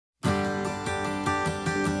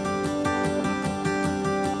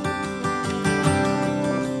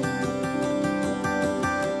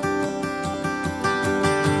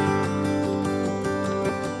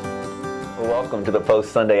welcome to the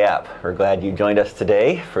Post Sunday app. We're glad you joined us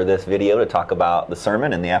today for this video to talk about the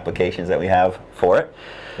sermon and the applications that we have for it.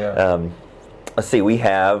 Yeah. Let's see, we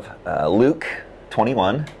have Luke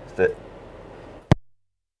 21. Hey,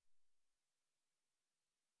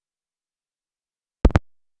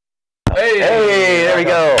 there we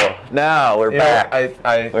go. Now we're back.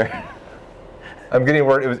 I'm getting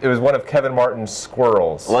word. It was one of Kevin Martin's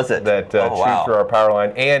squirrels. Was it? That chewed through our power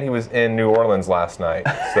line, and he was in New Orleans last night.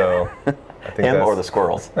 So I think him or the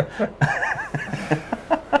squirrels. That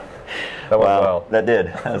went well. That did.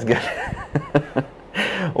 That was good.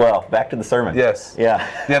 Well, back to the sermon. Yes. Yeah.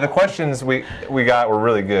 Yeah. The questions we got were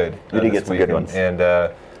really good. We did get some good ones. And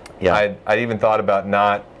I even thought about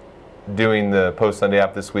not doing the Post Sunday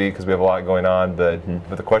app this week because we have a lot going on, but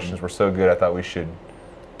the questions were so good I thought we should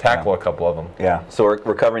tackle a couple of them. Yeah, so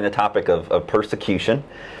we're covering the topic of persecution,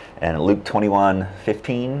 and Luke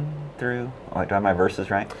 21:15 through, do I have my verses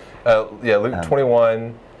right? Yeah, Luke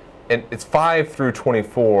 21, and it's 5 through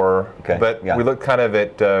 24, but we look kind of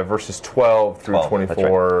at verses 12 through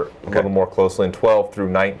 24 a little more closely, and 12 through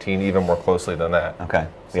 19 even more closely than that. Okay,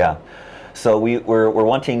 yeah. So we're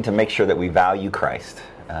wanting to make sure that we value Christ.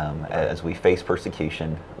 As we face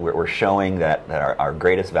persecution, we're showing that our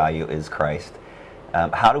greatest value is Christ.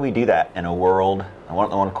 How do we do that in a world?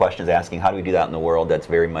 One of the questions asking, how do we do that in a world that's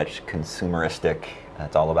very much consumeristic?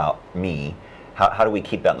 It's all about me. How do we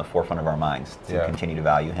keep that in the forefront of our minds to continue to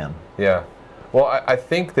value Him? Yeah. Well, I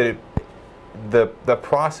think that the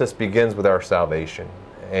process begins with our salvation.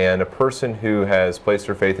 And a person who has placed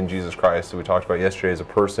their faith in Jesus Christ, that we talked about yesterday, is a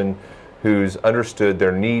person who's understood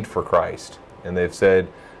their need for Christ. And they've said,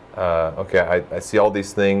 okay, I see all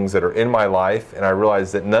these things that are in my life, and I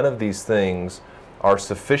realize that none of these things are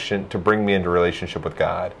sufficient to bring me into relationship with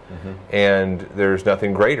God. And there's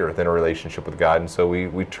nothing greater than a relationship with God, and so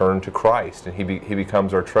we turn to Christ, and He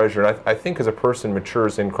becomes our treasure. And I think as a person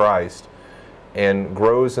matures in Christ and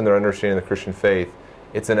grows in their understanding of the Christian faith,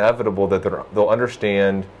 it's inevitable that they'll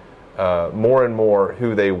understand more and more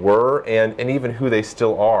who they were and even who they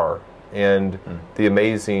still are, and the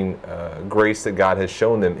amazing grace that God has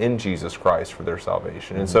shown them in Jesus Christ for their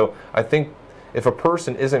salvation. And so I think if a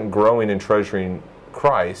person isn't growing and treasuring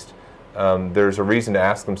Christ, there's a reason to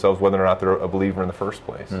ask themselves whether or not they're a believer in the first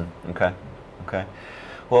place. Okay.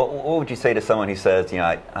 Well, what would you say to someone who says,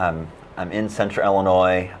 I'm in Central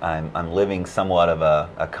Illinois, I'm living somewhat of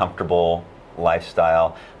a comfortable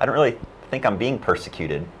lifestyle, I don't really think I'm being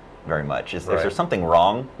persecuted very much. Is there something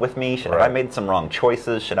wrong with me? Have I made some wrong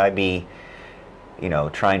choices? Should I be,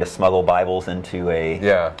 trying to smuggle Bibles into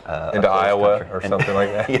into Iowa country? Or something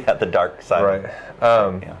like that? Yeah, the dark side.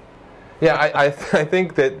 Right. I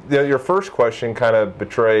think that your first question kind of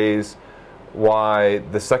betrays why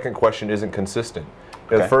the second question isn't consistent.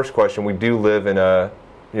 The first question, we do live in a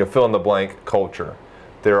fill in the blank culture.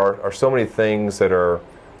 There are so many things that are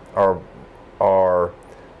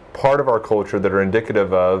part of our culture that are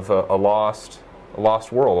indicative of a lost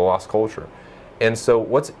world, a lost culture. And so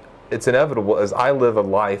it's inevitable as I live a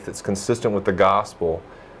life that's consistent with the gospel,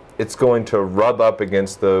 it's going to rub up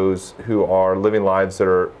against those who are living lives that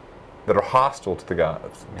are hostile to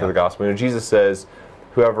the gospel. Jesus says,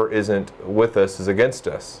 whoever isn't with us is against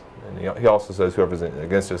us. And he also says whoever isn't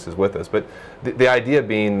against us is with us. But the idea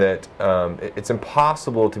being that it's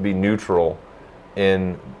impossible to be neutral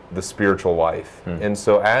in the spiritual life. And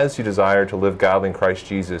so as you desire to live godly in Christ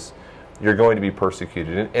Jesus, you're going to be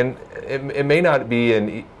persecuted. And it may not be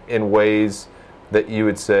in ways that you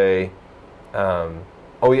would say,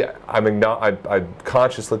 oh yeah, I'm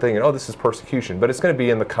consciously thinking, oh, this is persecution. But it's going to be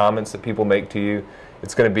in the comments that people make to you.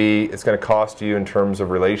 It's going to cost you in terms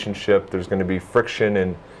of relationship. There's going to be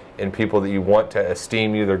friction in people that you want to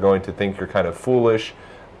esteem you. They're going to think you're kind of foolish.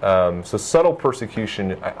 So subtle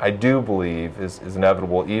persecution, I do believe, is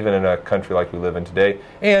inevitable, even in a country like we live in today.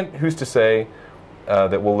 And who's to say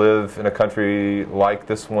that we'll live in a country like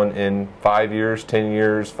this one in 5 years, 10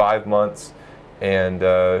 years, 5 months, and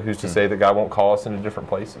who's to say that God won't call us into different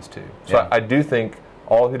places too. So I do think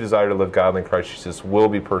all who desire to live godly in Christ Jesus will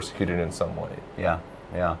be persecuted in some way.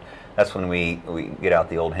 Yeah. That's when we get out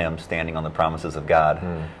the old hymn, Standing on the Promises of God.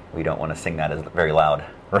 We don't want to sing that as very loud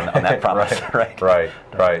on that promise, right?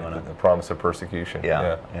 The promise of persecution.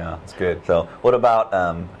 Yeah. It's good. So what about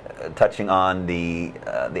touching on the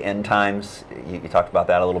end times? You talked about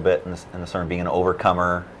that a little bit in the sermon, being an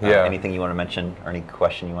overcomer. Anything you want to mention or any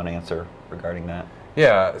question you want to answer regarding that?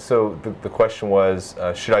 Yeah, so the question was,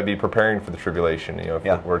 should I be preparing for the tribulation?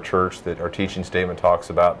 If we're a church that our teaching statement talks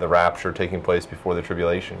about the rapture taking place before the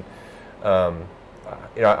tribulation.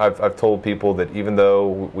 I've told people that even though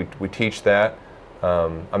we teach that,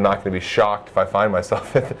 I'm not going to be shocked if I find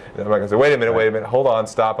myself. I'm not going to say, wait a minute, hold on,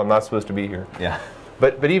 stop, I'm not supposed to be here. Yeah.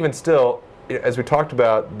 But even still, as we talked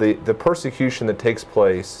about, the persecution that takes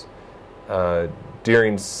place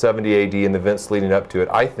during 70 AD and the events leading up to it,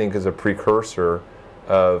 I think is a precursor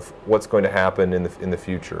of what's going to happen in the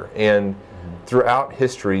future. And throughout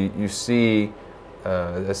history, you see,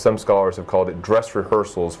 as some scholars have called it, dress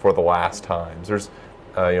rehearsals for the last times. There's,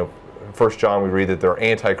 in 1 John we read that there are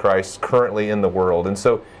antichrists currently in the world. And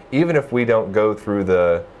so even if we don't go through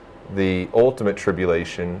the ultimate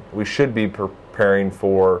tribulation, we should be preparing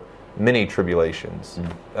for many tribulations.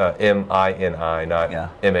 M-I-N-I,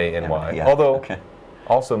 not M-A-N-Y. Yeah. Although,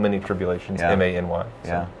 also many tribulations, M-A-N-Y. So.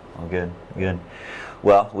 Yeah, well, good.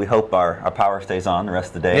 Well, we hope our power stays on the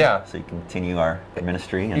rest of the day, so you continue our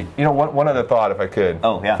ministry. And one other thought, if I could.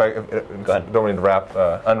 Oh, yeah. Go ahead. Don't mean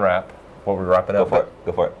to unwrap what we're wrapping up.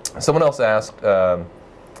 Go for it. Someone else asked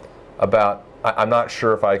about, I'm not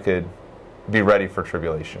sure if I could be ready for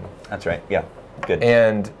tribulation. That's right, yeah, good.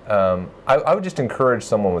 And I would just encourage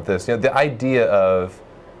someone with this. The idea of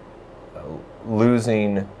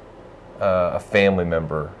losing a family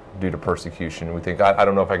member due to persecution, we think, I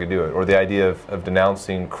don't know if I could do it. Or the idea of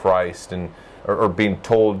denouncing Christ or being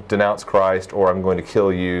told, denounce Christ, or I'm going to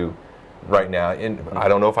kill you right now. And I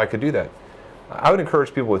don't know if I could do that. I would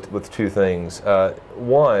encourage people with two things.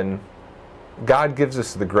 One, God gives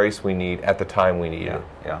us the grace we need at the time we need it.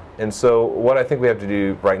 Yeah. And so what I think we have to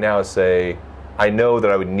do right now is say, I know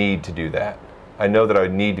that I would need to do that. I know that I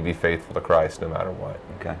would need to be faithful to Christ no matter what.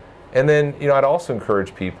 Okay. And then, I'd also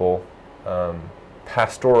encourage people,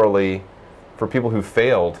 pastorally, for people who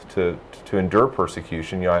failed to endure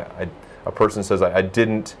persecution. A person says, I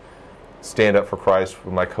didn't stand up for Christ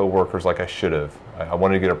with my coworkers like I should have. I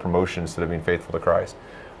wanted to get a promotion instead of being faithful to Christ.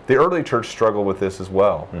 The early church struggled with this as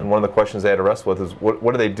well. And one of the questions they had to wrestle with is,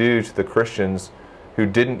 what do they do to the Christians who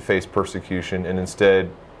didn't face persecution and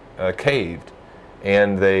instead caved?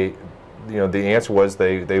 And the answer was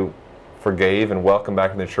they forgave and welcomed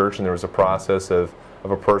back in the church, and there was a process of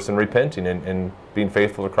a person repenting and being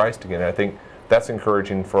faithful to Christ again. And I think that's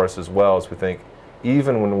encouraging for us as well, as we think,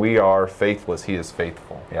 even when we are faithless, He is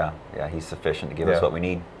faithful. Yeah, He's sufficient to give us what we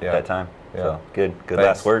need at that time. Yeah. So good Thanks.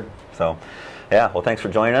 last word. So, well, thanks for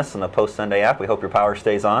joining us on the Post Sunday app. We hope your power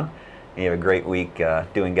stays on, and you have a great week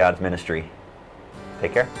doing God's ministry.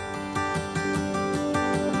 Take care.